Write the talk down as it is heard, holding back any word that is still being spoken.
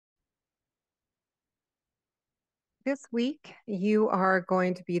This week, you are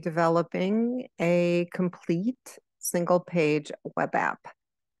going to be developing a complete single-page web app.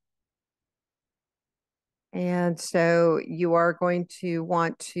 And so you are going to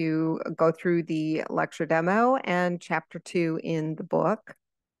want to go through the lecture demo and chapter 2 in the book.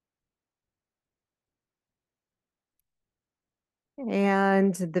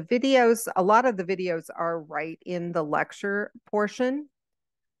 And the videos, a lot of the videos are right in the lecture portion,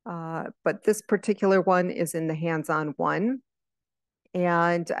 but this particular one is in the hands-on one.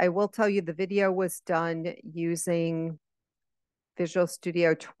 And I will tell you the video was done using Visual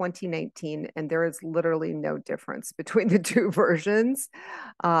Studio 2019, and there is literally no difference between the two versions.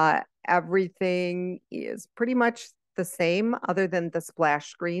 Everything is pretty much the same, other than the splash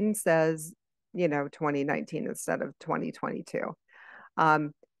screen says, 2019 instead of 2022.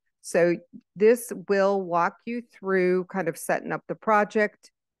 So this will walk you through kind of setting up the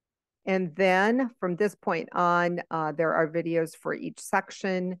project. And then from this point on, there are videos for each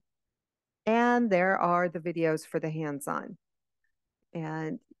section, and there are the videos for the hands-on.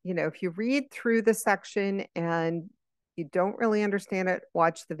 And, if you read through the section and you don't really understand it,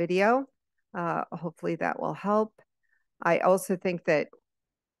 watch the video. Hopefully that will help. I also think that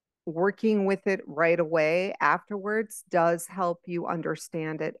working with it right away afterwards does help you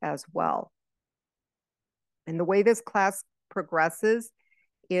understand it as well. And the way this class progresses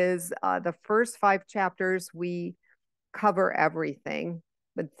is the first 5 chapters, we cover everything.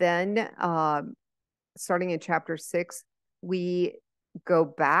 But then starting in chapter 6, we go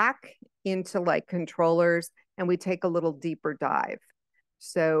back into like controllers and we take a little deeper dive.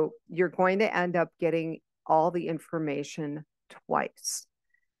 So you're going to end up getting all the information twice.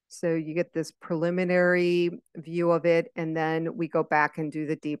 So you get this preliminary view of it, and then we go back and do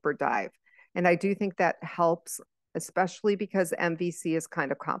the deeper dive. And I do think that helps, especially because MVC is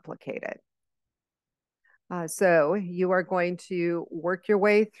kind of complicated. So you are going to work your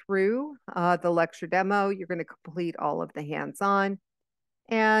way through the lecture demo. You're going to complete all of the hands-on.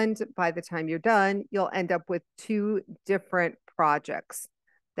 And by the time you're done, you'll end up with 2 different projects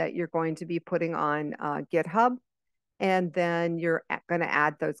that you're going to be putting on GitHub. And then you're going to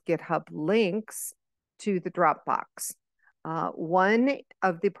add those GitHub links to the Dropbox. One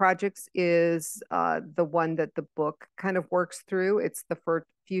of the projects is the one that the book kind of works through. It's the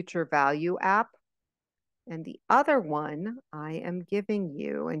Future Value app. And the other one I am giving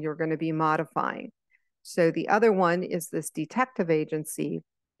you, and you're going to be modifying. So the other one is this detective agency.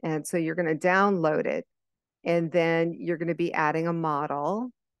 And so you're going to download it, and then you're going to be adding a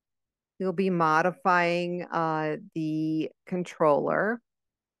model. You'll be modifying the controller,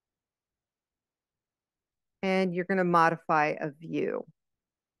 and you're going to modify a view.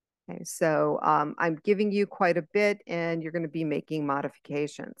 Okay, so I'm giving you quite a bit, and you're going to be making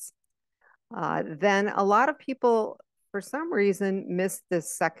modifications. Then a lot of people, for some reason, miss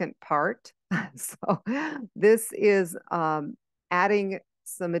this second part. So this is adding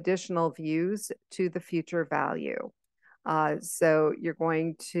some additional views to the future value. So you're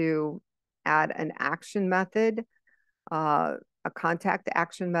going to add an action method, a contact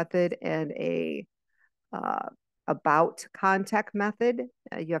action method, and a about contact method.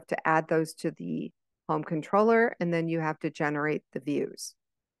 You have to add those to the home controller, and then you have to generate the views.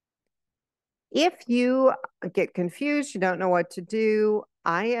 If you get confused, you don't know what to do,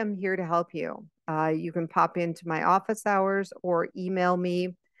 I am here to help you. You can pop into my office hours or email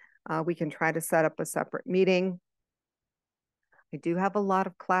me. We can try to set up a separate meeting. I do have a lot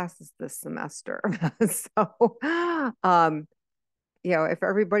of classes this semester. So, if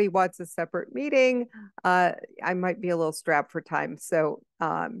everybody wants a separate meeting, I might be a little strapped for time. So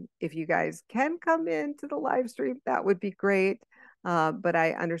if you guys can come into the live stream, that would be great. But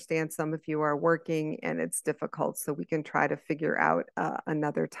I understand some of you are working and it's difficult, so we can try to figure out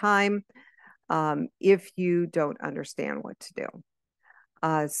another time if you don't understand what to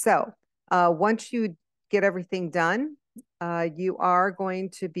do. So once you get everything done, you are going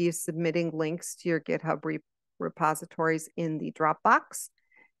to be submitting links to your GitHub repositories in the Dropbox.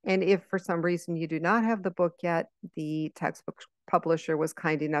 And if for some reason you do not have the book yet, the textbook publisher was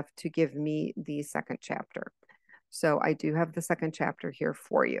kind enough to give me the second chapter. So I do have the second chapter here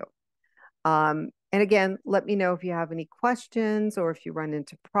for you. And again, let me know if you have any questions or if you run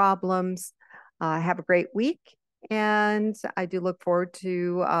into problems. Have a great week. And I do look forward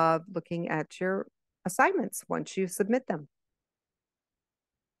to looking at your assignments once you submit them.